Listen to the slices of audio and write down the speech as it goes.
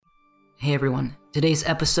Hey everyone, today's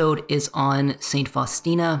episode is on Saint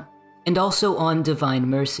Faustina and also on Divine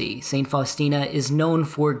Mercy. Saint Faustina is known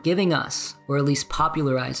for giving us, or at least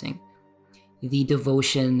popularizing, the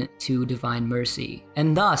devotion to Divine Mercy.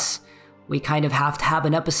 And thus, we kind of have to have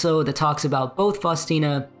an episode that talks about both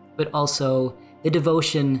Faustina, but also the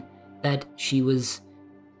devotion that she was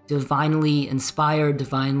divinely inspired,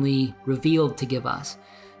 divinely revealed to give us.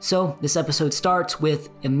 So this episode starts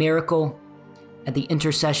with a miracle at the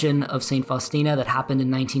intercession of Saint Faustina that happened in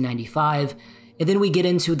 1995. And then we get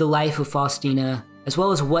into the life of Faustina, as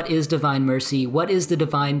well as what is Divine Mercy, what is the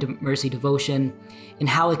Divine Mercy devotion, and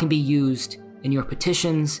how it can be used in your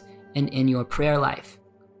petitions and in your prayer life.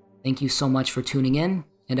 Thank you so much for tuning in,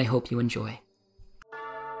 and I hope you enjoy.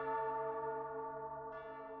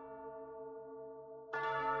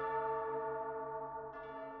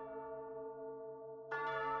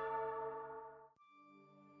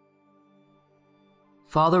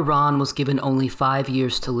 Father Ron was given only 5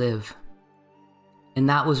 years to live, and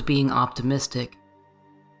that was being optimistic.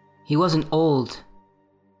 He wasn't old.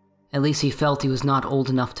 At least he felt he was not old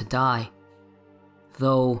enough to die.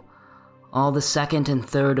 Though, all the second and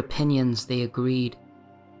third opinions, they agreed.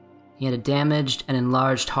 He had a damaged and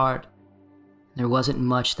enlarged heart. There wasn't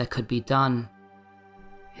much that could be done.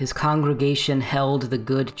 His congregation held the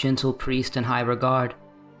good, gentle priest in high regard,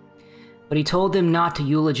 but he told them not to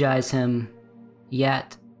eulogize him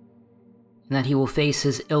yet, and that he will face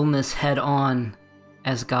his illness head-on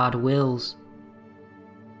as God wills.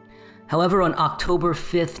 However, on October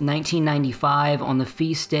 5th, 1995, on the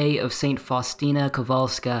feast day of Saint Faustina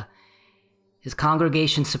Kowalska, his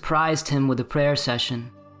congregation surprised him with a prayer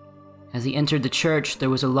session. As he entered the church, there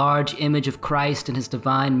was a large image of Christ in his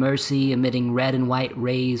divine mercy emitting red and white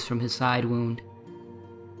rays from his side wound.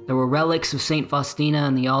 There were relics of Saint Faustina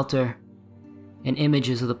on the altar, and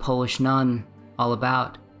images of the Polish nun all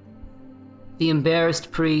about. The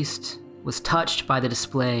embarrassed priest was touched by the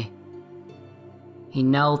display. He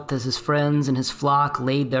knelt as his friends and his flock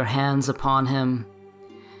laid their hands upon him,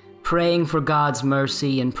 praying for God's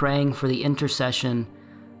mercy and praying for the intercession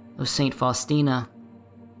of Saint Faustina.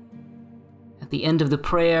 At the end of the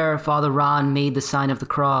prayer, Father Ron made the sign of the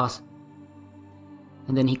cross,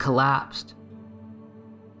 and then he collapsed.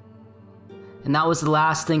 And that was the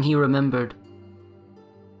last thing he remembered,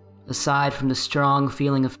 aside from the strong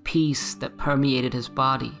feeling of peace that permeated his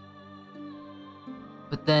body.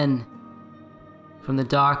 But then, from the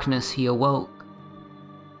darkness, he awoke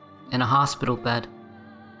in a hospital bed,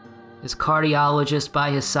 his cardiologist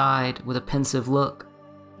by his side with a pensive look.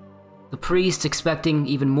 The priest expecting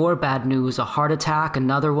even more bad news, a heart attack,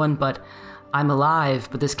 another one, but I'm alive,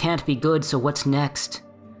 but this can't be good, so what's next?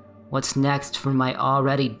 What's next for my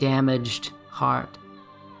already damaged heart?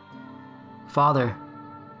 Father,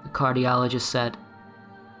 the cardiologist said,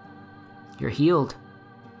 you're healed.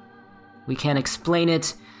 We can't explain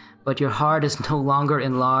it, but your heart is no longer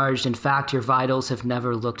enlarged. In fact, your vitals have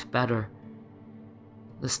never looked better.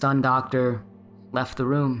 The stunned doctor left the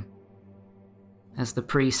room. As the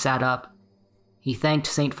priest sat up, he thanked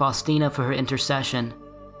Saint Faustina for her intercession,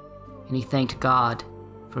 and he thanked God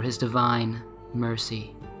for his divine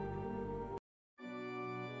mercy.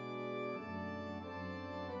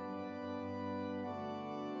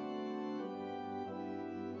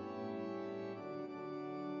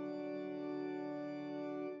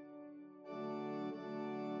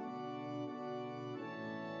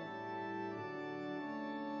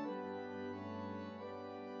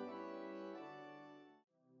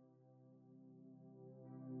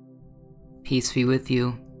 Peace be with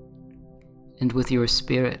you, and with your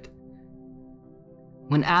spirit.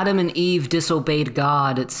 When Adam and Eve disobeyed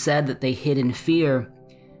God, it said that they hid in fear.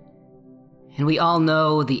 And we all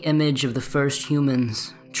know the image of the first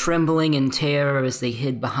humans, trembling in terror as they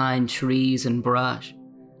hid behind trees and brush.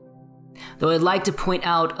 Though I'd like to point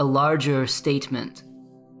out a larger statement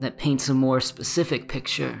that paints a more specific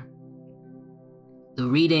picture. The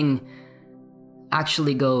reading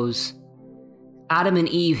actually goes, Adam and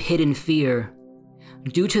Eve hid in fear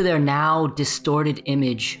due to their now distorted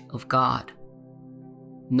image of God.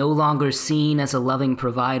 No longer seen as a loving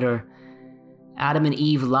provider, Adam and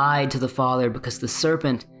Eve lied to the Father because the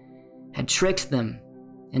serpent had tricked them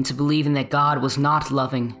into believing that God was not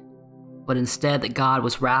loving, but instead that God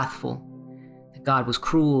was wrathful, that God was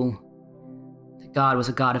cruel, that God was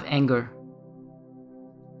a God of anger.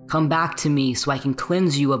 Come back to me so I can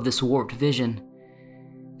cleanse you of this warped vision.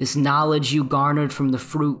 This knowledge you garnered from the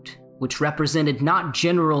fruit, which represented not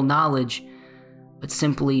general knowledge, but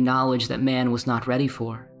simply knowledge that man was not ready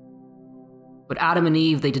for. But Adam and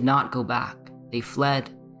Eve, they did not go back. They fled,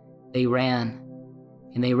 they ran,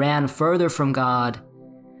 and they ran further from God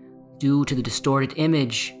due to the distorted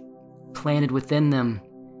image planted within them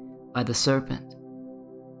by the serpent.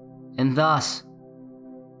 And thus,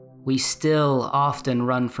 we still often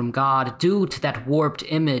run from God due to that warped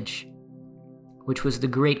image, which was the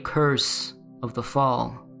great curse of the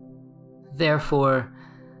fall. Therefore,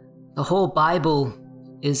 the whole Bible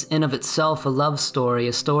is in of itself a love story,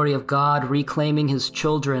 a story of God reclaiming his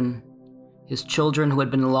children who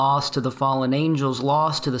had been lost to the fallen angels,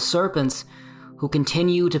 lost to the serpents, who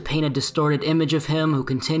continue to paint a distorted image of him, who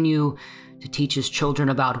continue to teach his children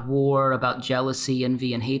about war, about jealousy,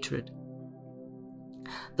 envy, and hatred.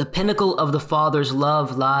 The pinnacle of the Father's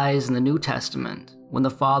love lies in the New Testament, when the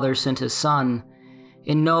Father sent his Son,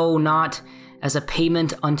 and no, not as a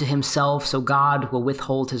payment unto himself so God will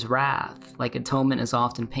withhold his wrath, like atonement is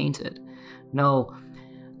often painted. No,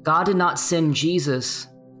 God did not send Jesus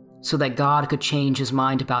so that God could change his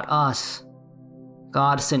mind about us.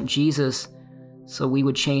 God sent Jesus so we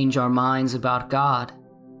would change our minds about God,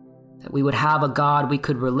 that we would have a God we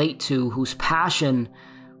could relate to, whose passion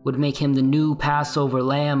would make him the new Passover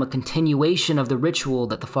lamb, a continuation of the ritual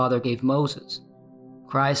that the Father gave Moses.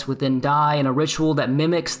 Christ would then die in a ritual that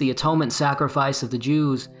mimics the atonement sacrifice of the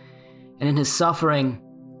Jews, and in his suffering,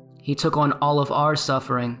 he took on all of our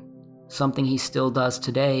suffering, something he still does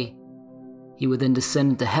today. He would then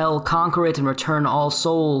descend into hell, conquer it, and return all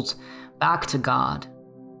souls back to God.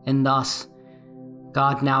 And thus,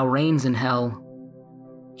 God now reigns in hell,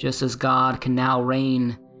 just as God can now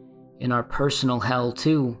reign in our personal hell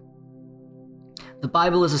too. The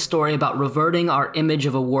Bible is a story about reverting our image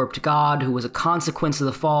of a warped God who was a consequence of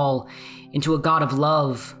the fall into a God of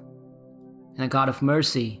love and a God of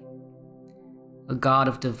mercy, a God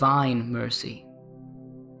of divine mercy.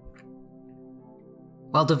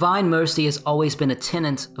 While divine mercy has always been a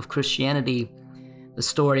tenet of Christianity, the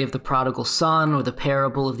story of the prodigal son or the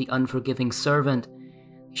parable of the unforgiving servant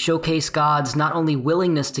showcase God's not only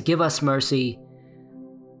willingness to give us mercy,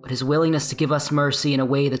 but his willingness to give us mercy in a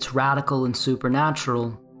way that's radical and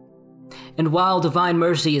supernatural. And while divine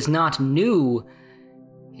mercy is not new,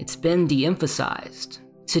 it's been de-emphasized.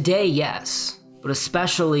 Today, yes, but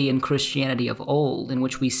especially in Christianity of old, in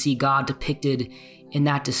which we see God depicted in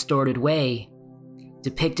that distorted way,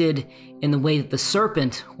 depicted in the way that the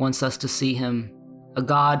serpent wants us to see him, a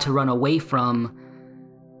God to run away from,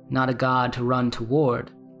 not a God to run toward.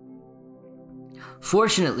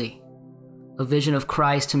 Fortunately, a vision of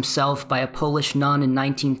Christ himself by a Polish nun in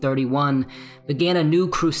 1931 began a new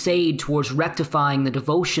crusade towards rectifying the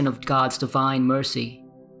devotion of God's divine mercy.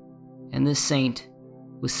 And this saint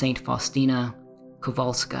was Saint Faustina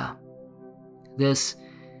Kowalska. This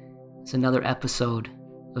is another episode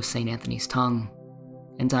of St. Anthony's Tongue,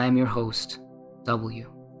 and I am your host,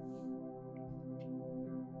 W.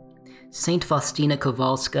 Saint Faustina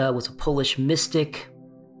Kowalska was a Polish mystic.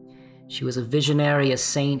 She was a visionary, a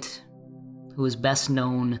saint, who is best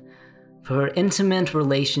known for her intimate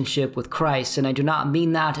relationship with Christ, and I do not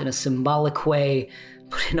mean that in a symbolic way,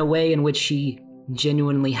 but in a way in which she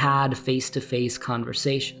genuinely had face-to-face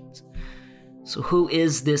conversations. So who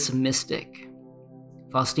is this mystic?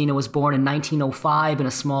 Faustina was born in 1905 in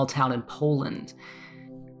a small town in Poland.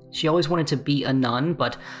 She always wanted to be a nun,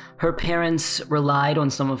 but her parents relied on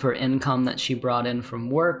some of her income that she brought in from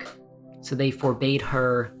work, so they forbade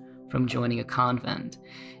her from joining a convent.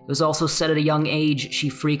 It was also said at a young age she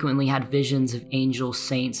frequently had visions of angels,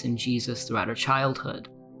 saints, and Jesus throughout her childhood.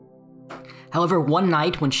 However, one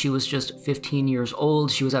night when she was just 15 years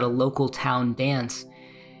old, she was at a local town dance,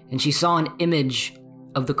 and she saw an image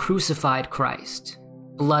of the crucified Christ,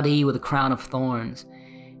 bloody with a crown of thorns,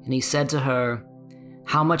 and he said to her,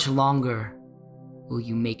 "How much longer will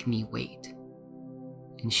you make me wait?"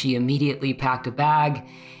 And she immediately packed a bag,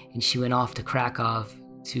 and she went off to Krakow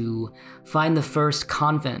to find the first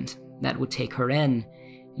convent that would take her in.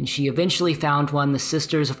 And she eventually found one, the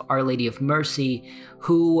Sisters of Our Lady of Mercy,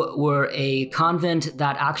 who were a convent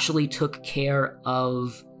that actually took care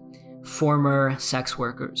of former sex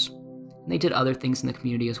workers. And they did other things in the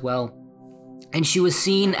community as well. And she was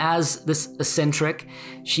seen as this eccentric.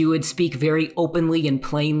 She would speak very openly and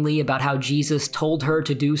plainly about how Jesus told her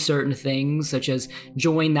to do certain things, such as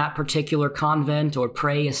join that particular convent or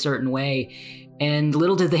pray a certain way. And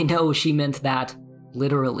little did they know she meant that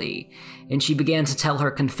literally. And she began to tell her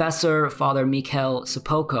confessor, Father Mikhail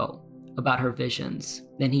Sopocko, about her visions.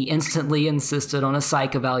 Then he instantly insisted on a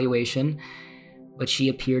psych evaluation, but she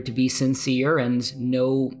appeared to be sincere and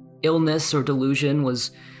no illness or delusion was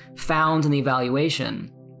found in the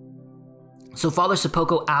evaluation. So Father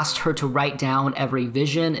Sopocko asked her to write down every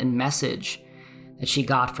vision and message that she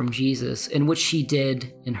got from Jesus, and which she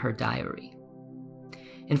did in her diary.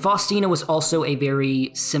 And Faustina was also a very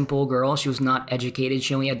simple girl. She was not educated.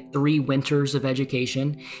 She only had 3 winters of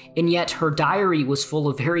education. And yet her diary was full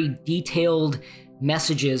of very detailed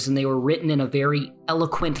messages, and they were written in a very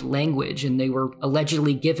eloquent language, and they were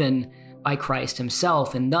allegedly given by Christ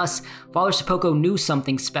himself. And thus, Father Sepoko knew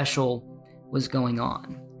something special was going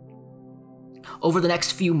on. Over the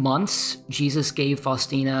next few months, Jesus gave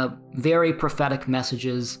Faustina very prophetic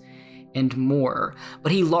messages and more,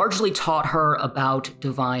 but he largely taught her about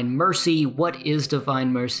divine mercy, what is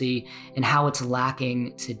divine mercy, and how it's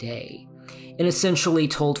lacking today, and essentially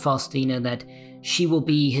told Faustina that she will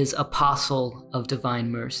be his apostle of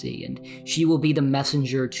divine mercy, and she will be the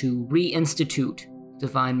messenger to reinstitute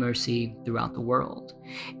divine mercy throughout the world.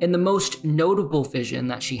 And the most notable vision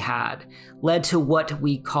that she had led to what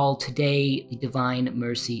we call today the divine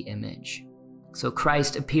mercy image. So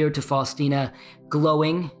Christ appeared to Faustina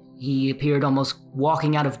glowing. He appeared almost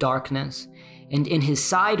walking out of darkness, and in his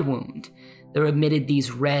side wound, there emitted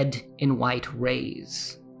these red and white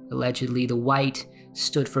rays. Allegedly, the white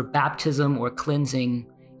stood for baptism or cleansing,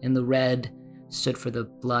 and the red stood for the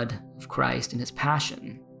blood of Christ in his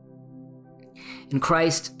passion. And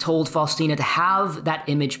Christ told Faustina to have that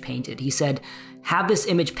image painted. He said, "Have this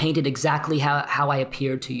image painted exactly how I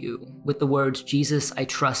appeared to you, with the words, 'Jesus, I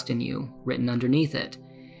trust in you,' written underneath it."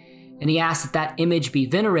 And he asked that that image be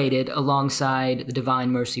venerated alongside the Divine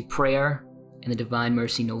Mercy Prayer and the Divine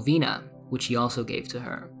Mercy Novena, which he also gave to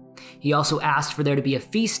her. He also asked for there to be a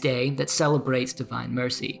feast day that celebrates Divine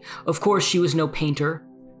Mercy. Of course, she was no painter,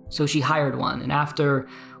 so she hired one. And after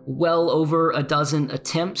well over a dozen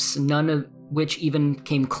attempts, none of which even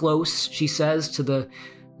came close, she says, to the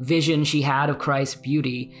vision she had of Christ's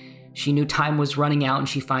beauty, she knew time was running out, and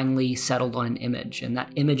she finally settled on an image. And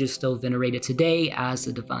that image is still venerated today as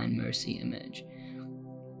the Divine Mercy image.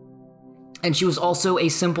 And she was also a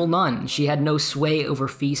simple nun. She had no sway over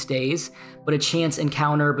feast days, but a chance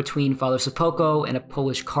encounter between Father Sepoko and a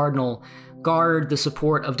Polish cardinal garnered the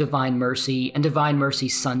support of Divine Mercy and Divine Mercy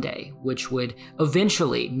Sunday, which would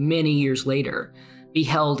eventually, many years later, be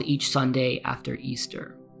held each Sunday after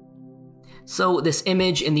Easter. So this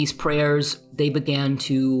image and these prayers, they began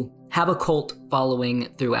to have a cult following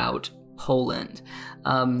throughout Poland.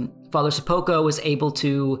 Father Sepoko was able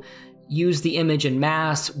to use the image in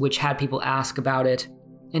Mass, which had people ask about it,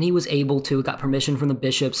 and he was able to, got permission from the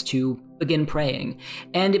bishops to begin praying.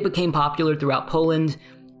 And it became popular throughout Poland,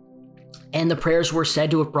 and the prayers were said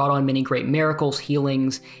to have brought on many great miracles,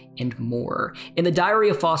 healings, and more. In the Diary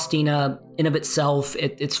of Faustina, in of itself,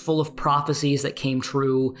 it's full of prophecies that came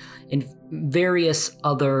true and various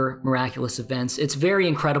other miraculous events. It's very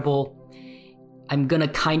incredible. I'm gonna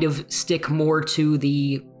kind of stick more to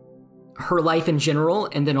her life in general,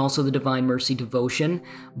 and then also the Divine Mercy devotion,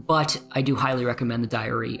 but I do highly recommend the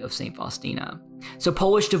Diary of St. Faustina. So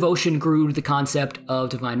Polish devotion grew to the concept of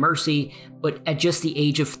Divine Mercy, but at just the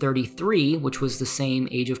age of 33, which was the same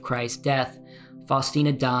age of Christ's death,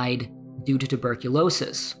 Faustina died due to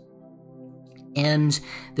tuberculosis. And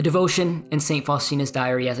the devotion and St. Faustina's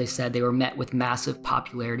diary, as I said, they were met with massive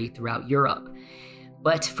popularity throughout Europe.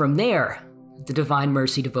 But from there, the Divine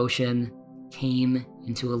Mercy devotion came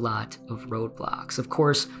into a lot of roadblocks. Of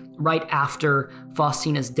course, right after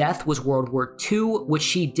Faustina's death was World War II, which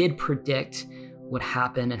she did predict would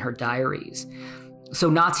happen in her diaries. So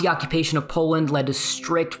Nazi occupation of Poland led to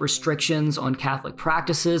strict restrictions on Catholic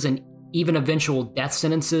practices and even eventual death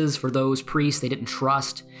sentences for those priests they didn't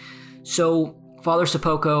trust. So Father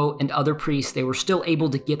Sepoko and other priests, they were still able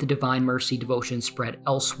to get the Divine Mercy devotion spread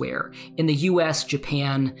elsewhere, in the US,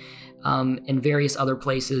 Japan, and various other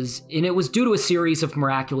places. And it was due to a series of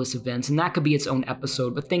miraculous events, and that could be its own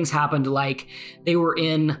episode. But things happened like they were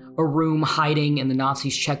in a room hiding, and the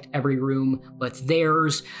Nazis checked every room but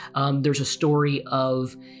theirs. There's a story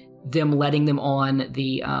of them letting them on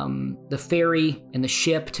the ferry and the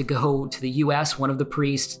ship to go to the US, one of the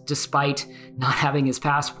priests, despite not having his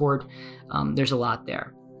passport. There's a lot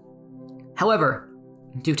there. However,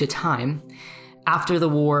 due to time, after the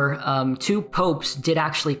war, 2 popes did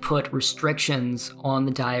actually put restrictions on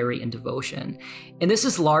the diary and devotion. And this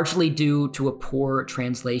is largely due to a poor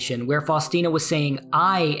translation, where Faustina was saying,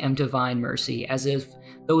 "I am Divine Mercy," as if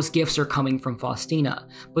those gifts are coming from Faustina.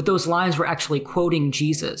 But those lines were actually quoting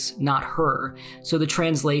Jesus, not her. So the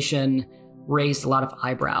translation raised a lot of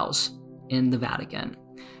eyebrows in the Vatican.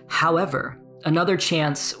 However, another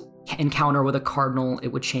chance encounter with a cardinal, it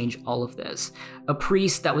would change all of this. A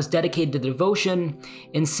priest that was dedicated to the devotion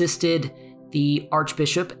insisted the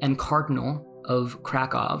Archbishop and Cardinal of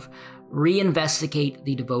Krakow reinvestigate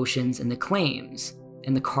the devotions and the claims,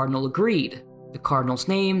 and the cardinal agreed. The cardinal's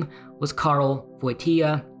name was Karol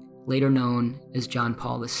Wojtyła, later known as John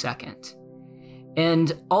Paul II.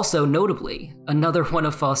 And also, notably, another one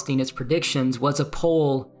of Faustina's predictions was a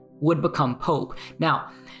Pole would become Pope.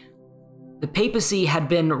 Now, the papacy had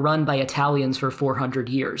been run by Italians for 400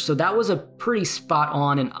 years, so that was a pretty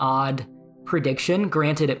spot-on and odd prediction.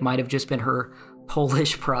 Granted, it might have just been her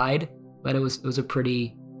Polish pride, but it was a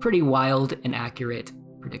pretty wild and accurate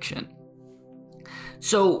prediction.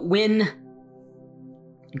 So when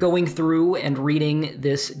going through and reading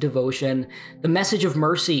this devotion, the message of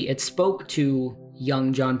mercy, it spoke to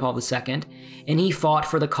young John Paul II, and he fought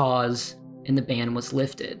for the cause, and the ban was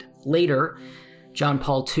lifted. Later, John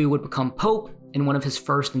Paul II would become Pope, and one of his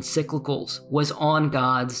first encyclicals was on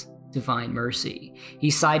God's divine mercy. He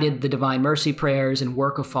cited the divine mercy prayers and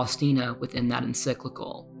work of Faustina within that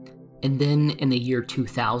encyclical. And then in the year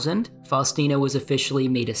 2000, Faustina was officially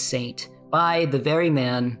made a saint by the very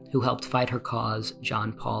man who helped fight her cause,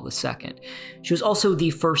 John Paul II. She was also the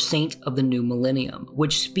first saint of the new millennium,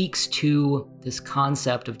 which speaks to this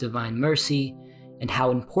concept of divine mercy and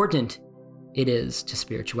how important it is to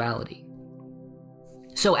spirituality.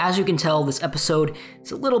 So as you can tell, this episode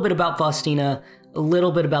is a little bit about Faustina, a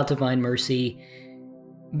little bit about divine mercy,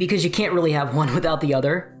 because you can't really have one without the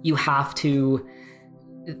other. You have to,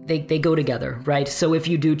 they go together, right? So if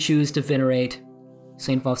you do choose to venerate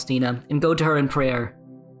Saint Faustina and go to her in prayer,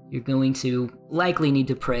 you're going to likely need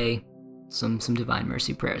to pray some divine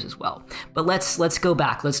mercy prayers as well. But let's go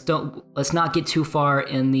back. Let's not get too far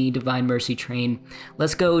in the divine mercy train.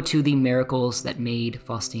 Let's go to the miracles that made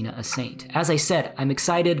Faustina a saint. As I said, I'm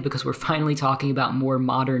excited because we're finally talking about more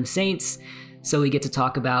modern saints. So we get to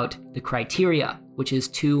talk about the criteria, which is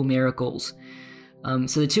 2 miracles.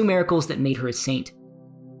 So the 2 miracles that made her a saint.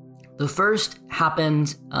 The first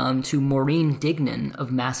happened to Maureen Dignan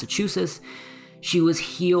of Massachusetts. She was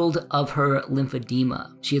healed of her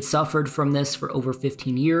lymphedema. She had suffered from this for over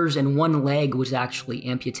 15 years, and one leg was actually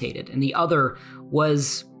amputated, and the other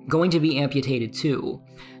was going to be amputated too.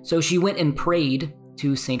 So she went and prayed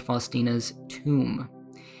to St. Faustina's tomb.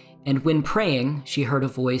 And when praying, she heard a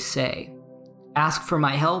voice say, "Ask for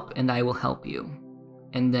my help, and I will help you."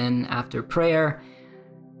 And then after prayer,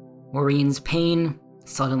 Maureen's pain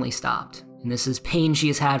suddenly stopped. And this is pain she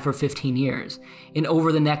has had for 15 years. And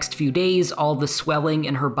over the next few days, all the swelling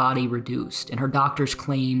in her body reduced, and her doctors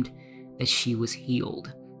claimed that she was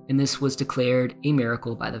healed. And this was declared a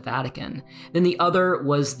miracle by the Vatican. Then the other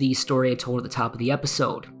was the story I told at the top of the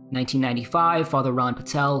episode. 1995, Father Ron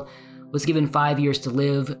Patel was given 5 years to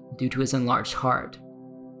live due to his enlarged heart.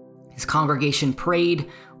 His congregation prayed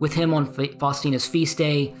with him on Faustina's feast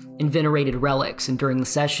day and venerated relics, and during the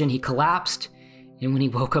session he collapsed, and when he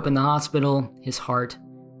woke up in the hospital, his heart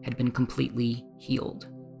had been completely healed.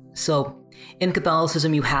 So, in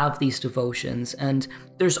Catholicism, you have these devotions, and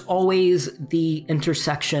there's always the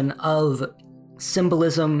intersection of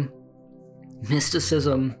symbolism,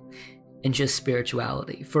 mysticism, and just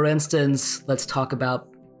spirituality. For instance, let's talk about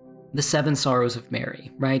the 7 Sorrows of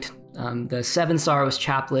Mary, right? The 7 Sorrows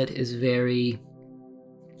chaplet is very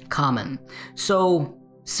common. So,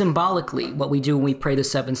 symbolically, what we do when we pray the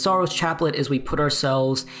 7 Sorrows chaplet is we put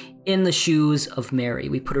ourselves in the shoes of Mary.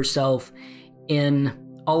 We put ourselves in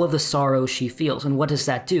all of the sorrow she feels. And what does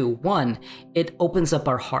that do? One, it opens up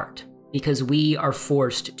our heart because we are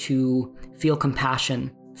forced to feel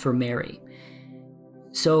compassion for Mary.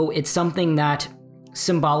 So it's something that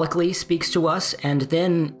symbolically speaks to us, and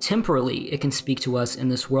then temporally it can speak to us in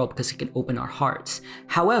this world because it can open our hearts.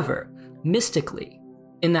 However, mystically,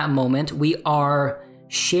 in that moment, we are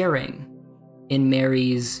sharing in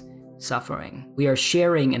Mary's suffering. We are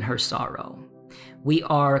sharing in her sorrow. We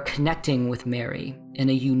are connecting with Mary in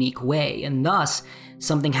a unique way, and thus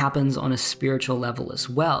something happens on a spiritual level as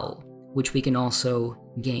well, which we can also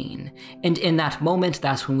gain. And in that moment,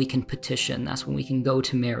 that's when we can petition, that's when we can go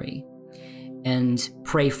to Mary and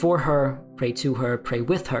pray for her, pray to her, pray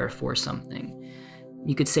with her for something.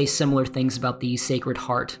 You could say similar things about the Sacred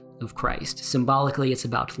Heart of Christ. Symbolically, it's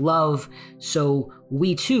about love, so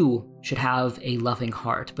we too should have a loving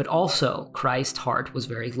heart, but also Christ's heart was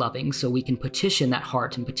very loving, so we can petition that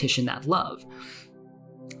heart and petition that love.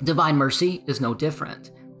 Divine Mercy is no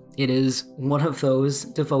different. It is one of those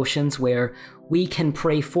devotions where we can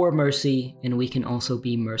pray for mercy and we can also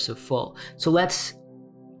be merciful. So let's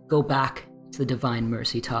go back to the Divine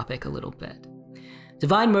Mercy topic a little bit.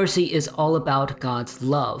 Divine mercy is all about God's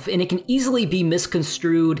love, and it can easily be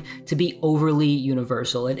misconstrued to be overly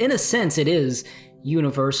universal. And in a sense, it is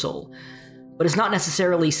universal, but it's not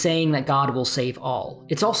necessarily saying that God will save all.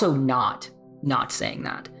 It's also not saying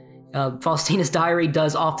that. Faustina's diary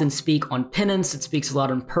does often speak on penance. It speaks a lot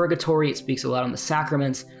on purgatory. It speaks a lot on the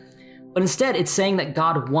sacraments. But instead, it's saying that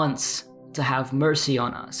God wants to have mercy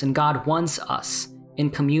on us, and God wants us in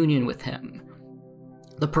communion with him.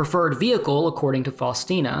 The preferred vehicle, according to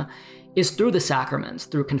Faustina, is through the sacraments,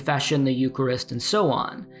 through confession, the Eucharist, and so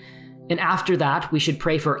on. And after that, we should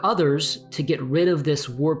pray for others to get rid of this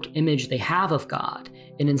warped image they have of God,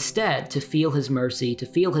 and instead to feel his mercy, to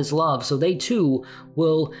feel his love, so they too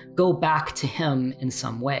will go back to him in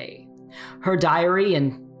some way. Her diary,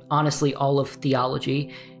 and honestly all of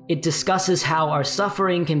theology, it discusses how our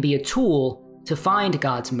suffering can be a tool to find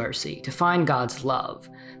God's mercy, to find God's love,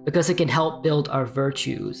 because it can help build our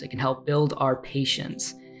virtues, it can help build our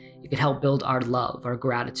patience, it can help build our love, our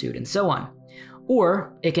gratitude, and so on.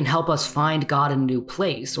 Or it can help us find God in a new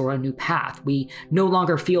place or a new path. We no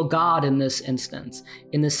longer feel God in this instance,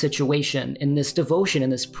 in this situation, in this devotion, in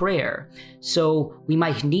this prayer. So we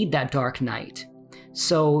might need that dark night.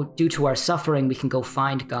 So due to our suffering, we can go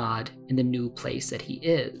find God in the new place that he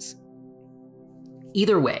is.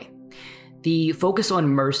 Either way, the focus on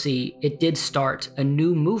mercy, it did start a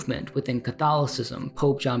new movement within Catholicism.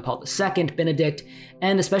 Pope John Paul II, Benedict,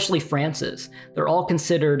 and especially Francis, they're all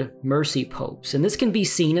considered mercy popes. And this can be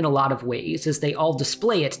seen in a lot of ways, as they all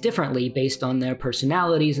display it differently based on their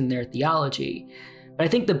personalities and their theology. But I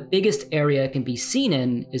think the biggest area it can be seen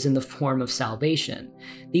in is in the form of salvation.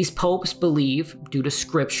 These popes believe, due to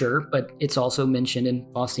scripture, but it's also mentioned in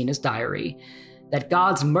Faustina's diary, that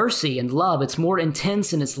God's mercy and love, it's more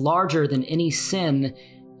intense and it's larger than any sin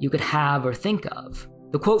you could have or think of.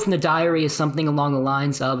 The quote from the diary is something along the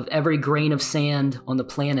lines of, if every grain of sand on the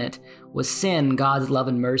planet was sin, God's love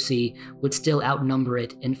and mercy would still outnumber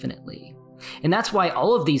it infinitely. And that's why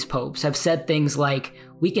all of these popes have said things like,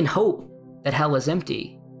 we can hope that hell is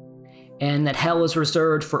empty, and that hell is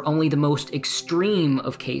reserved for only the most extreme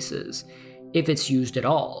of cases, if it's used at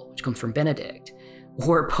all, which comes from Benedict.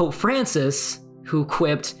 Or Pope Francis, who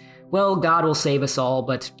quipped, well, God will save us all,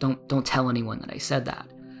 but don't tell anyone that I said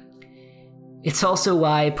that. It's also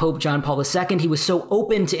why Pope John Paul II, he was so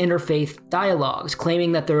open to interfaith dialogues,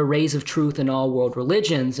 claiming that there are rays of truth in all world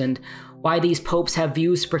religions, and why these popes have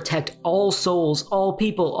views to protect all souls, all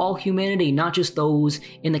people, all humanity, not just those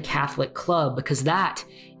in the Catholic club, because that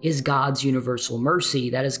is God's universal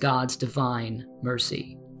mercy, that is God's divine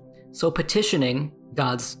mercy. So petitioning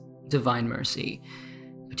God's divine mercy,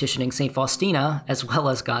 petitioning St. Faustina, as well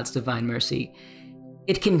as God's divine mercy,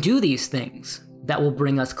 it can do these things that will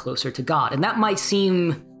bring us closer to God. And that might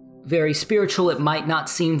seem very spiritual, it might not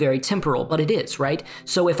seem very temporal, but it is, right?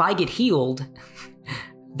 So if I get healed,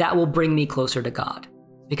 that will bring me closer to God,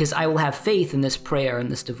 because I will have faith in this prayer and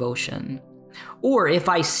this devotion. Or if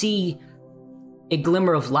I see a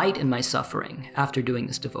glimmer of light in my suffering after doing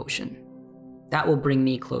this devotion, that will bring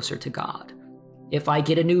me closer to God. If I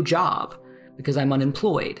get a new job because I'm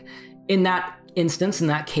unemployed, in that instance, in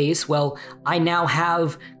that case, well, I now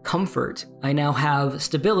have comfort, I now have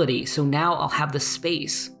stability, so now I'll have the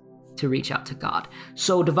space to reach out to God.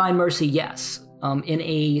 So divine mercy, yes. In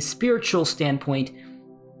a spiritual standpoint,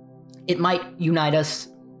 it might unite us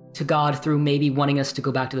to God through maybe wanting us to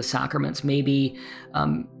go back to the sacraments, maybe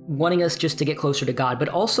wanting us just to get closer to God, but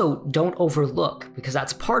also don't overlook, because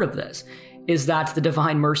that's part of this, is that the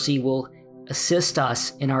divine mercy will assist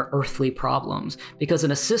us in our earthly problems, because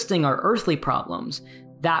in assisting our earthly problems,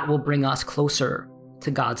 that will bring us closer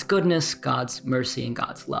to God's goodness, God's mercy, and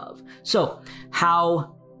God's love. So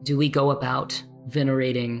how do we go about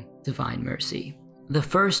venerating divine mercy? The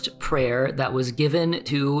first prayer that was given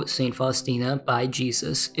to St. Faustina by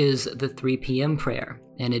Jesus is the 3 p.m. prayer,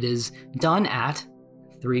 and it is done at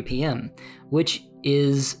 3 p.m., which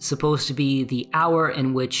is supposed to be the hour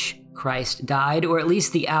in which Christ died, or at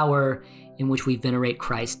least the hour in which we venerate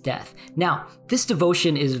Christ's death. Now, this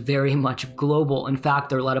devotion is very much global. In fact,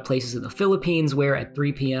 there are a lot of places in the Philippines where at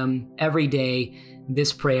 3 p.m. every day,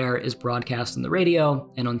 this prayer is broadcast on the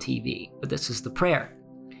radio and on TV. But this is the prayer.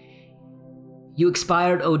 You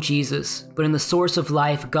expired, O Jesus, but in the source of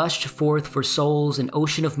life gushed forth for souls an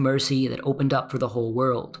ocean of mercy that opened up for the whole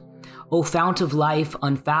world. O fount of life,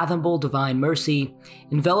 unfathomable divine mercy,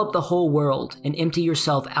 envelop the whole world and empty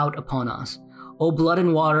yourself out upon us. O blood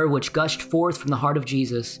and water which gushed forth from the heart of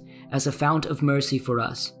Jesus as a fount of mercy for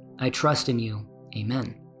us, I trust in you.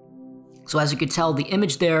 Amen. So as you could tell, the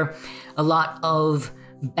image there, a lot of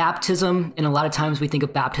baptism, and a lot of times we think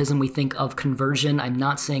of baptism, we think of conversion. I'm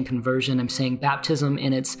not saying conversion, I'm saying baptism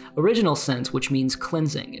in its original sense, which means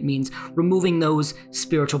cleansing. It means removing those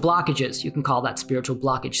spiritual blockages. You can call that spiritual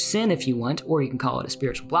blockage sin if you want, or you can call it a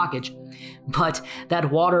spiritual blockage. But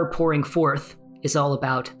that water pouring forth is all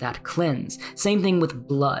about that cleanse. Same thing with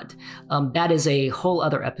blood. That is a whole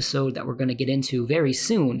other episode that we're going to get into very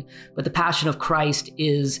soon. But the Passion of Christ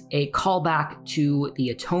is a callback to the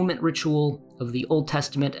atonement ritual of the Old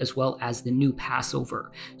Testament as well as the new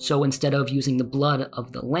Passover. So instead of using the blood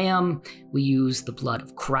of the lamb, we use the blood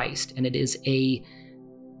of Christ. And it is a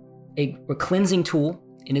cleansing tool.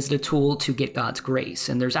 And is it a tool to get God's grace?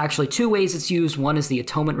 And there's actually two ways it's used. One is the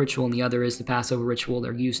atonement ritual and the other is the Passover ritual.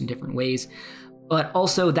 They're used in different ways. But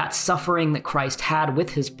also that suffering that Christ had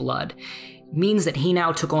with his blood means that he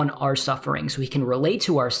now took on our suffering. So he can relate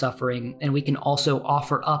to our suffering, and we can also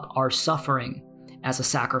offer up our suffering as a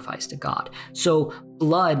sacrifice to God. So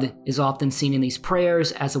blood is often seen in these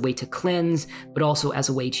prayers as a way to cleanse, but also as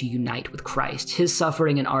a way to unite with Christ. His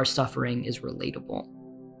suffering and our suffering is relatable.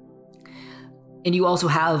 And you also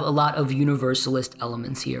have a lot of universalist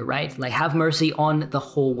elements here, right? Like, have mercy on the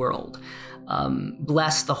whole world.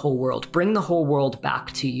 Bless the whole world. Bring the whole world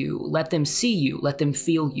back to you. Let them see you. Let them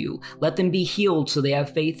feel you. Let them be healed so they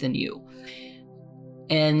have faith in you.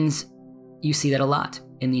 And you see that a lot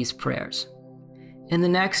in these prayers. And the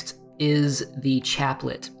next is the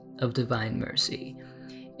Chaplet of Divine Mercy.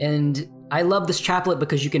 And I love this chaplet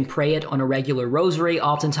because you can pray it on a regular rosary.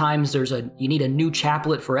 Oftentimes you need a new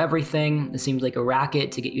chaplet for everything. It seems like a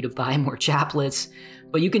racket to get you to buy more chaplets,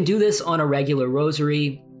 but you can do this on a regular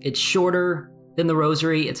rosary. It's shorter than the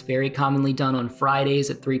rosary. It's very commonly done on Fridays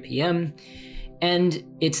at 3 p.m. And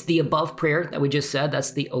it's the above prayer that we just said.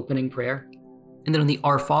 That's the opening prayer. And then on the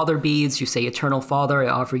Our Father beads, you say, Eternal Father, I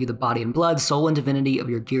offer you the body and blood, soul and divinity of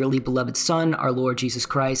your dearly beloved Son, our Lord Jesus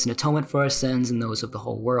Christ, in atonement for our sins and those of the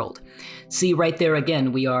whole world. See, right there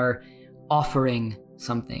again, we are offering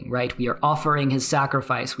something, right? We are offering his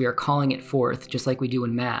sacrifice. We are calling it forth, just like we do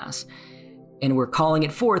in Mass. And we're calling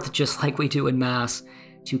it forth, just like we do in Mass,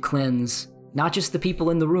 to cleanse not just the people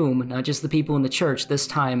in the room, not just the people in the church, this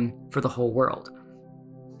time for the whole world.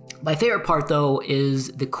 My favorite part, though, is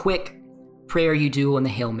the quick prayer you do on the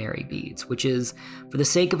Hail Mary beads, which is, for the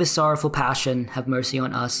sake of his sorrowful passion, have mercy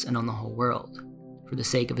on us and on the whole world. For the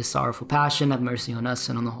sake of his sorrowful passion, have mercy on us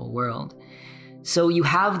and on the whole world. So you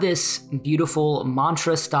have this beautiful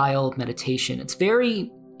mantra-style meditation. It's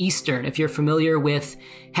very Eastern. If you're familiar with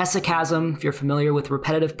hesychasm, if you're familiar with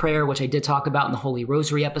repetitive prayer, which I did talk about in the Holy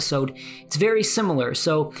Rosary episode, it's very similar.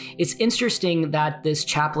 So it's interesting that this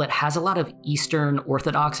chaplet has a lot of Eastern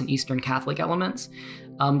Orthodox and Eastern Catholic elements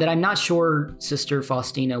that I'm not sure Sister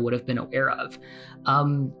Faustina would have been aware of.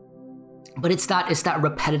 But it's that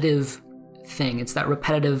repetitive thing. It's that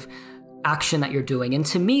repetitive action that you're doing. And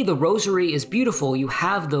to me, the rosary is beautiful. You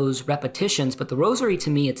have those repetitions, but the rosary,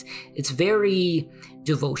 to me, it's very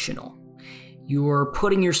devotional. You're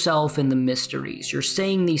putting yourself in the mysteries. You're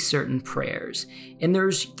saying these certain prayers. And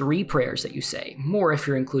there's 3 prayers that you say, more if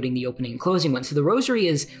you're including the opening and closing one. So the rosary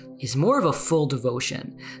is more of a full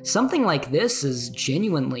devotion. Something like this is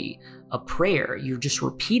genuinely a prayer. You're just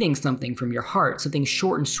repeating something from your heart, something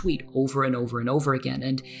short and sweet over and over and over again.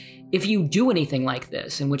 And if you do anything like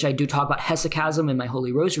this, in which I do talk about hesychasm in my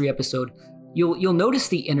Holy Rosary episode, you'll notice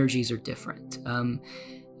the energies are different.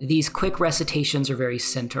 These quick recitations are very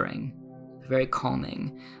centering, very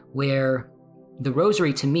calming, where the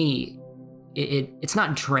rosary, to me, it's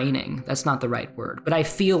not draining. That's not the right word, but I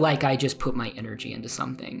feel like I just put my energy into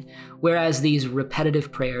something. Whereas these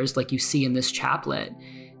repetitive prayers, like you see in this chaplet,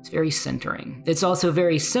 it's very centering. It's also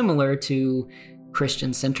very similar to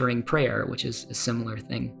Christian centering prayer, which is a similar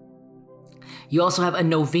thing. You also have a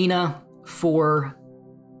novena for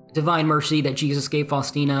Divine Mercy that Jesus gave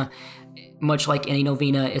Faustina. Much like any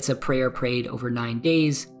novena, it's a prayer prayed over 9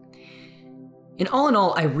 days. And all in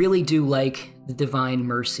all, I really do like the Divine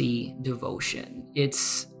Mercy devotion.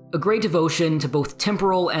 It's a great devotion to both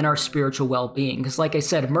temporal and our spiritual well-being. Because like I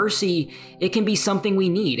said, mercy, it can be something we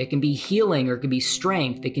need. It can be healing, or it can be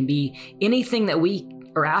strength. It can be anything that we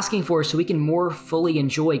are asking for so we can more fully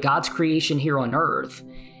enjoy God's creation here on earth,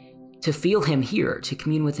 to feel him here, to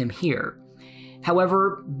commune with him here.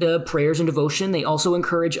 However, the prayers and devotion, they also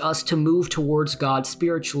encourage us to move towards God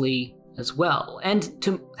spiritually as well, and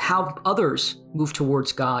to have others move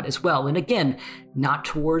towards God as well. And again, not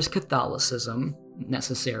towards Catholicism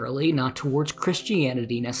necessarily, not towards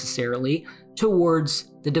Christianity necessarily,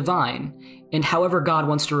 towards the divine, and however God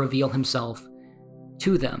wants to reveal himself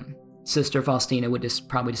to them. Sister Faustina would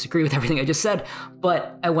probably disagree with everything I just said,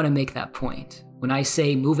 but I want to make that point. When I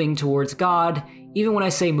say moving towards God, even when I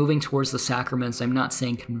say moving towards the sacraments, I'm not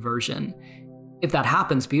saying conversion. If that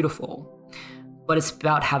happens, beautiful. But it's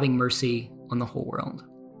about having mercy on the whole world.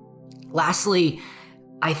 Lastly,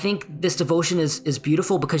 I think this devotion is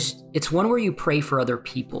beautiful because it's one where you pray for other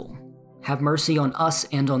people. have mercy on us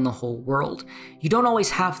and on the whole world. You don't always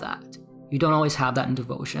have that. You don't always have that in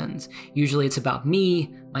devotions. Usually it's about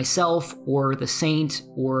me, myself, or the saint,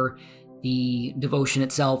 or the devotion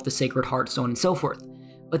itself, the Sacred Heart, so on and so forth.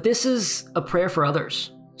 But this is a prayer for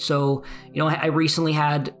others. So, I recently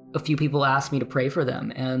had a few people ask me to pray for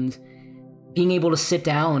them, and being able to sit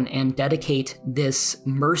down and dedicate this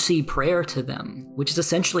mercy prayer to them, which is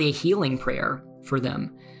essentially a healing prayer for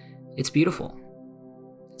them, it's beautiful.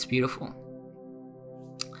 It's beautiful.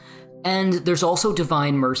 And there's also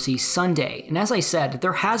Divine Mercy Sunday. And as I said,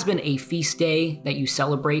 there has been a feast day that you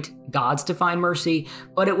celebrate God's divine mercy,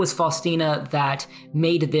 but it was Faustina that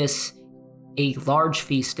made this a large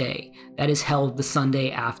feast day that is held the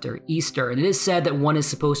Sunday after Easter. And it is said that one is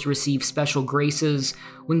supposed to receive special graces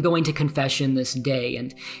when going to confession this day.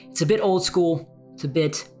 And it's a bit old school, it's a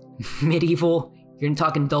bit medieval. You're going to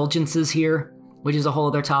talk indulgences here, which is a whole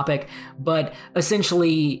other topic. But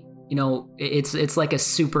essentially, it's like a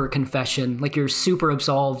super confession, like you're super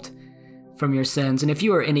absolved from your sins. And if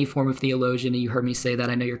you are any form of theologian and you heard me say that,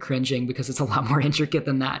 I know you're cringing because it's a lot more intricate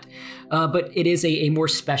than that. But it is a more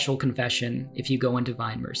special confession if you go on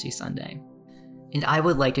Divine Mercy Sunday. And I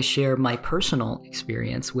would like to share my personal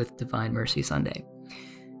experience with Divine Mercy Sunday.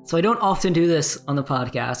 So I don't often do this on the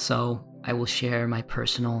podcast, so I will share my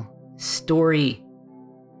personal story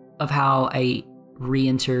of how I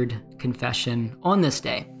re-entered confession on this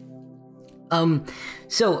day.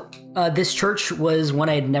 This church was one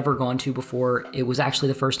I had never gone to before. It was actually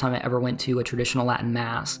the first time I ever went to a traditional Latin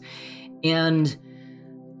Mass. And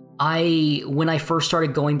when I first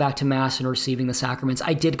started going back to Mass and receiving the sacraments,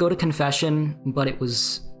 I did go to confession, but it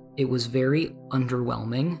was very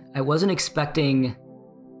underwhelming. I wasn't expecting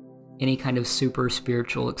any kind of super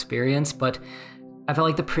spiritual experience, but I felt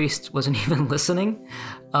like the priest wasn't even listening.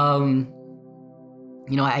 I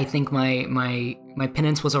think my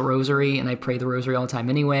penance was a rosary, and I prayed the rosary all the time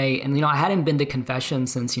anyway. And, I hadn't been to confession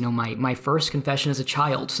since, my first confession as a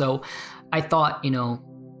child. So I thought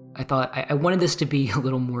I wanted this to be a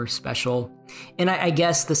little more special. And I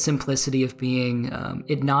guess the simplicity of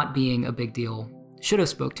it not being a big deal should have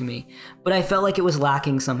spoke to me, but I felt like it was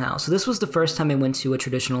lacking somehow. So this was the first time I went to a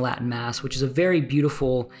traditional Latin Mass, which is a very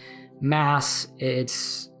beautiful Mass.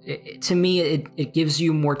 To me, it gives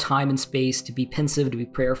you more time and space to be pensive, to be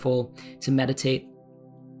prayerful, to meditate.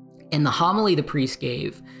 And the homily the priest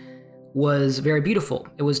gave was very beautiful.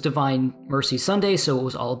 It was Divine Mercy Sunday, so it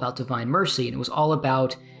was all about divine mercy, and it was all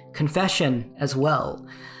about confession as well.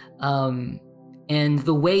 And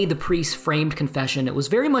the way the priest framed confession, it was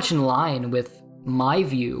very much in line with my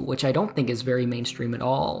view, which I don't think is very mainstream at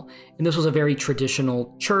all. And this was a very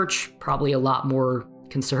traditional church, probably a lot more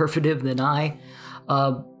conservative than I.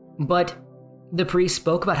 But the priest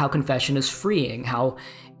spoke about how confession is freeing, how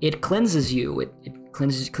it cleanses you, it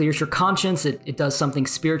clears your conscience, it does something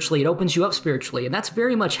spiritually, it opens you up spiritually. And that's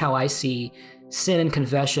very much how I see sin and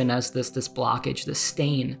confession, as this blockage, this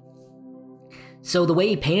stain. So the way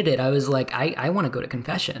he painted it, I was like, I want to go to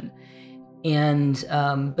confession. And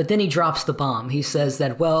but then he drops the bomb. He says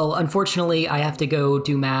that, well, unfortunately, I have to go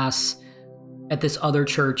do Mass at this other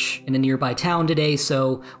church in a nearby town today,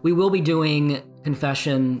 so we will be doing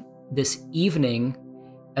confession this evening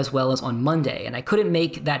as well as on Monday. And I couldn't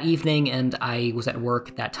make that evening, and I was at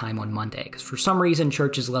work that time on Monday, because for some reason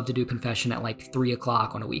churches love to do confession at like 3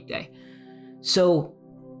 o'clock on a weekday. So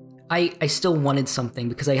I still wanted something,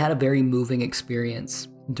 because I had a very moving experience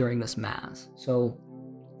during this Mass. So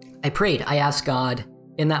I prayed. I asked God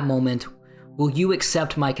in that moment, will you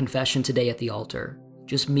accept my confession today at the altar?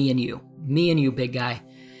 Just me and you, big guy.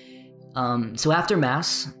 So after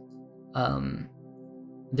Mass,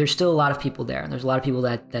 there's still a lot of people there. There's a lot of people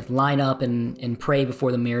that line up and pray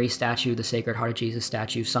before the Mary statue, the Sacred Heart of Jesus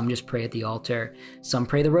statue. Some just pray at the altar. Some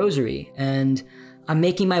pray the rosary. And I'm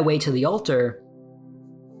making my way to the altar,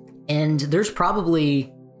 and this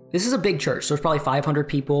is a big church, so there's probably 500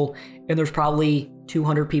 people, and there's probably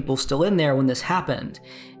 200 people still in there when this happened.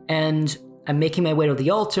 And I'm making my way to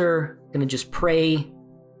the altar, gonna just pray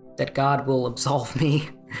that God will absolve me.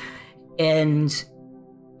 And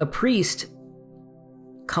a priest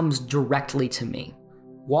comes directly to me,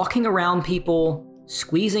 walking around people,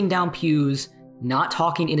 squeezing down pews, not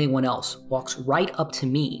talking to anyone else, walks right up to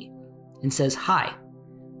me and says, "Hi,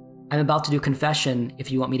 I'm about to do confession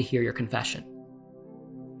if you want me to hear your confession."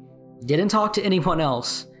 Didn't talk to anyone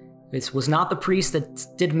else. This was not the priest that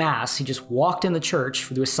did Mass. He just walked in the church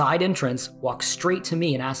through a side entrance, walked straight to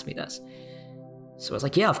me and asked me this. So I was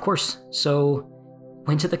like, yeah, of course. So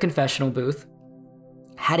went to the confessional booth,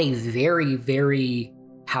 had a very, very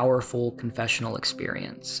powerful confessional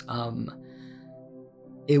experience.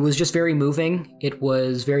 It was just very moving. It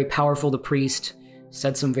was very powerful. The priest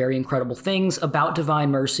said some very incredible things about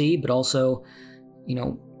divine mercy, but also,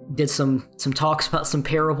 did some talks about some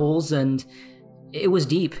parables, and it was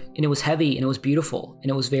deep, and it was heavy, and it was beautiful, and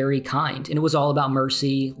it was very kind, and it was all about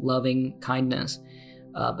mercy, loving kindness,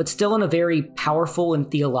 but still in a very powerful and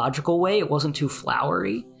theological way. It wasn't too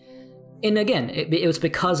flowery. And again, it was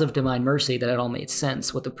because of divine mercy that it all made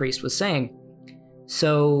sense, what the priest was saying.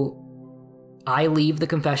 So I leave the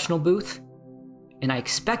confessional booth, and I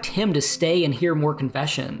expect him to stay and hear more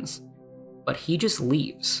confessions, but he just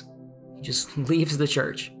leaves. He just leaves the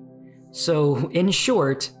church. So in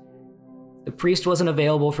short, the priest wasn't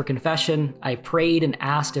available for confession. I prayed and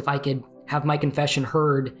asked if I could have my confession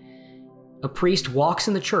heard. A priest walks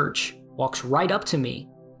in the church, walks right up to me,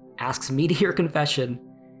 asks me to hear confession.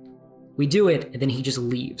 We do it, and then he just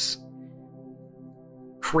leaves.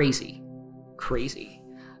 Crazy.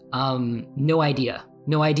 No idea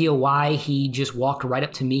why he just walked right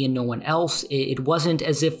up to me and no one else. It wasn't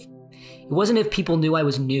if people knew I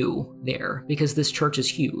was new there, because this church is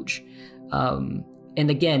huge. And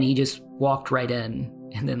again, he just walked right in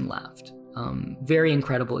and then left. Very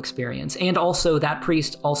incredible experience. And also, that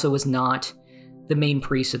priest also was not the main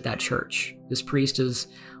priest at that church. This priest is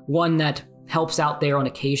one that helps out there on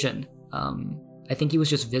occasion. I think he was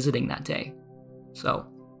just visiting that day. So,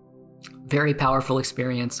 very powerful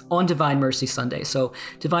experience on Divine Mercy Sunday. So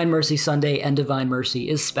Divine Mercy Sunday and Divine Mercy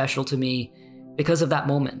is special to me because of that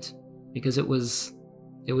moment, because it was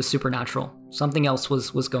supernatural. Something else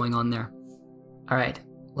was going on there. All right,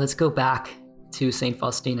 let's go back to St.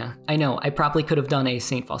 Faustina. I know I probably could have done a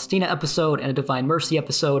St. Faustina episode and a Divine Mercy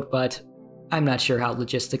episode, but I'm not sure how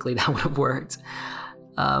logistically that would have worked.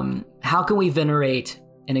 How can we venerate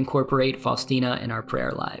and incorporate Faustina in our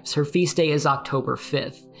prayer lives? Her feast day is October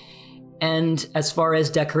 5th. And as far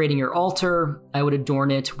as decorating your altar, I would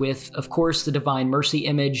adorn it with, of course, the Divine Mercy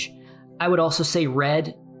image. I would also say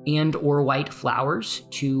red and or white flowers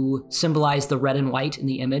to symbolize the red and white in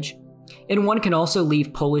the image. And one can also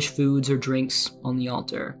leave Polish foods or drinks on the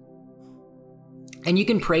altar. And you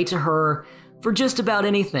can pray to her for just about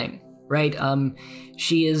anything, right?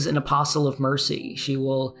 She is an apostle of mercy. She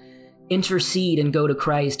will intercede and go to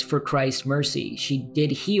Christ for Christ's mercy. She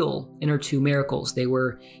did heal in her 2 miracles. They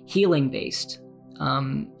were healing based.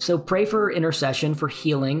 So pray for intercession for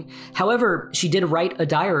healing. However, she did write a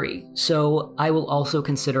diary. So I will also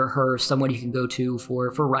consider her someone you can go to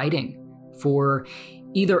for writing, for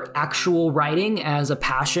either actual writing as a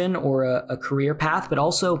passion or a career path, but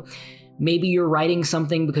also maybe you're writing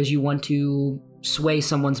something because you want to sway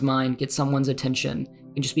someone's mind, get someone's attention.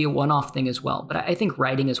 It can just be a one-off thing as well. But I think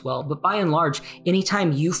writing as well. But by and large,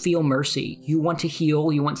 anytime you feel mercy, you want to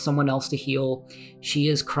heal, you want someone else to heal, she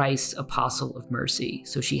is Christ's apostle of mercy.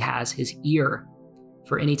 So she has his ear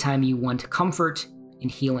for any time you want comfort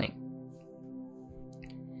and healing.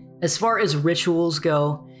 As far as rituals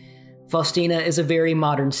go, Faustina is a very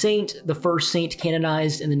modern saint, the first saint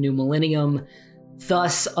canonized in the new millennium.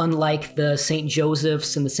 Thus, unlike the St.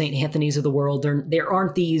 Josephs and the St. Anthonys of the world, there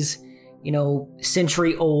aren't these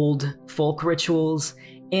century-old folk rituals,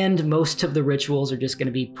 and most of the rituals are just going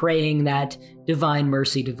to be praying that Divine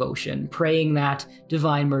Mercy devotion, praying that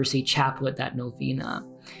Divine Mercy chaplet, that novena.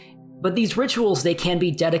 But these rituals, they can be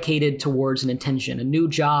dedicated towards an intention, a new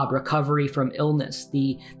job, recovery from illness,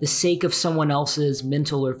 the sake of someone else's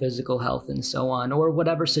mental or physical health, and so on, or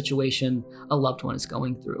whatever situation a loved one is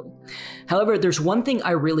going through. However, there's one thing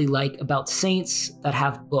I really like about saints that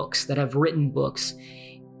have books, that have written books.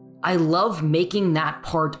 I love making that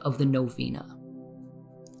part of the novena.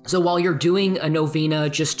 So while you're doing a novena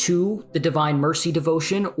just to the Divine Mercy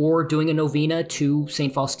devotion or doing a novena to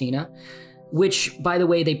St. Faustina, which, by the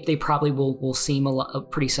way, they probably will seem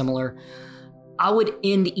pretty similar, I would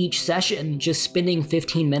end each session just spending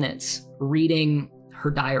 15 minutes reading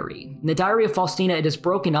her diary. In the Diary of Faustina, it is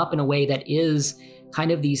broken up in a way that is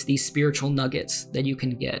kind of these spiritual nuggets that you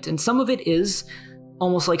can get. And some of it is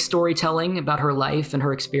almost like storytelling about her life and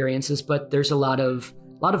her experiences, but there's a lot of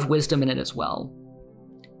wisdom in it as well.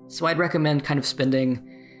 So I'd recommend kind of spending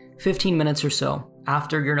 15 minutes or so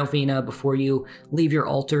after your novena, before you leave your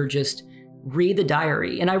altar, just read the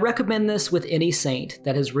diary. And I recommend this with any saint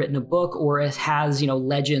that has written a book or has,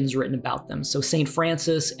 legends written about them. So St.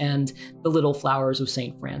 Francis and the Little Flowers of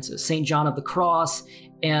St. Francis, St. John of the Cross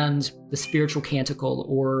and the Spiritual Canticle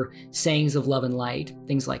or Sayings of Love and Light,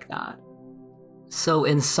 things like that. So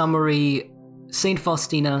in summary, St.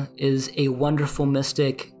 Faustina is a wonderful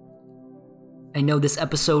mystic. I know this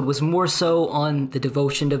episode was more so on the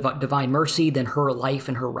devotion to Divine Mercy than her life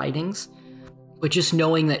and her writings, but just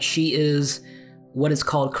knowing that she is what is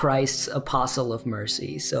called Christ's apostle of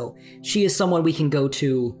mercy. So she is someone we can go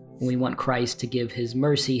to when we want Christ to give his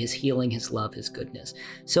mercy, his healing, his love, his goodness.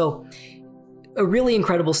 So a really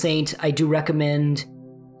incredible saint. I do recommend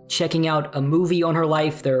checking out a movie on her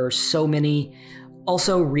life. There are so many.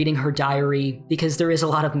 Also reading her diary, because there is a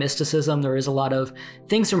lot of mysticism. There is a lot of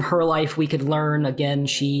things from her life we could learn. Again,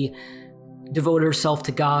 she devoted herself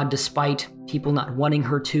to God despite people not wanting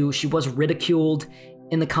her to. She was ridiculed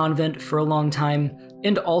in the convent for a long time.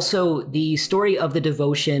 And also the story of the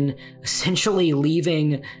devotion essentially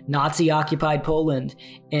leaving Nazi-occupied Poland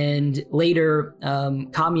and later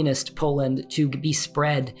communist Poland to be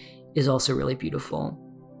spread is also really beautiful.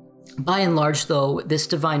 By and large, though, this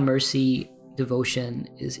Divine Mercy devotion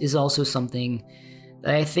is also something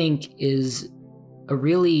that I think is a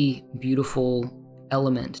really beautiful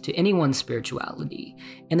element to anyone's spirituality.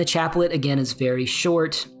 And the chaplet, again, is very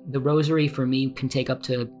short. The rosary for me can take up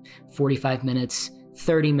to 45 minutes,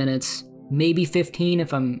 30 minutes, maybe 15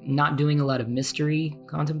 if I'm not doing a lot of mystery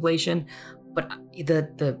contemplation. But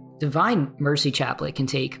the Divine Mercy chaplet can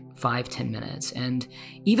take 5-10 minutes. And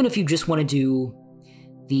even if you just want to do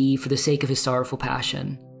the For the Sake of His Sorrowful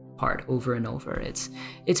Passion part over and over,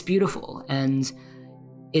 it's beautiful. And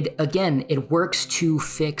it works to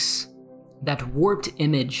fix that warped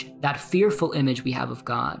image, that fearful image we have of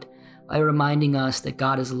God, by reminding us that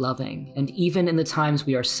God is loving. And even in the times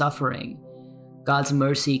we are suffering, God's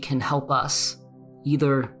mercy can help us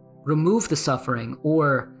either remove the suffering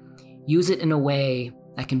or use it in a way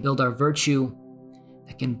that can build our virtue,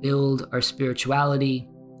 that can build our spirituality,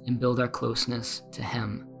 and build our closeness to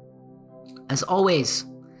Him. As always,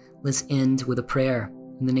 let's end with a prayer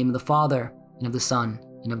in the name of the Father, and of the Son,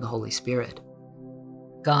 and of the Holy Spirit.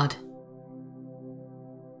 God,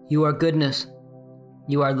 you are goodness,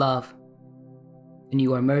 you are love, and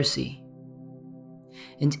you are mercy.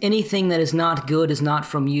 And anything that is not good is not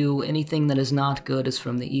from you. Anything that is not good is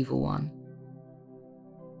from the evil one.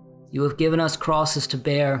 You have given us crosses to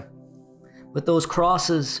bear, but those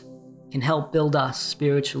crosses can help build us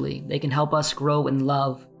spiritually. They can help us grow in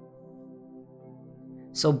love.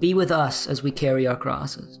 So be with us as we carry our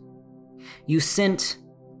crosses. You sent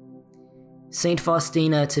Saint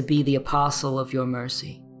Faustina to be the apostle of your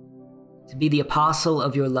mercy, to be the apostle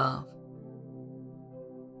of your love.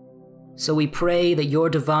 So we pray that your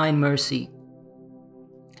divine mercy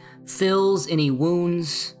fills any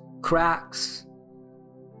wounds, cracks,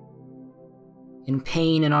 and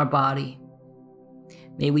pain in our body.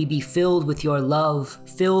 May we be filled with your love,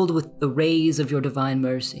 filled with the rays of your divine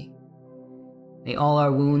mercy. May all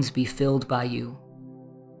our wounds be filled by you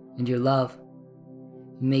and your love.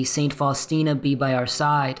 And may Saint Faustina be by our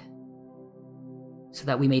side so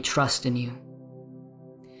that we may trust in you.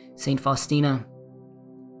 Saint Faustina,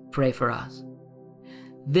 pray for us.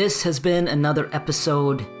 This has been another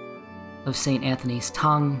episode of St. Anthony's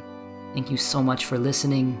Tongue. Thank you so much for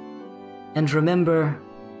listening. And remember,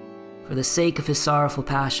 for the sake of his sorrowful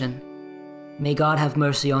passion, may God have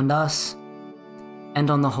mercy on us and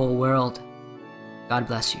on the whole world. God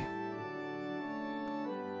bless you.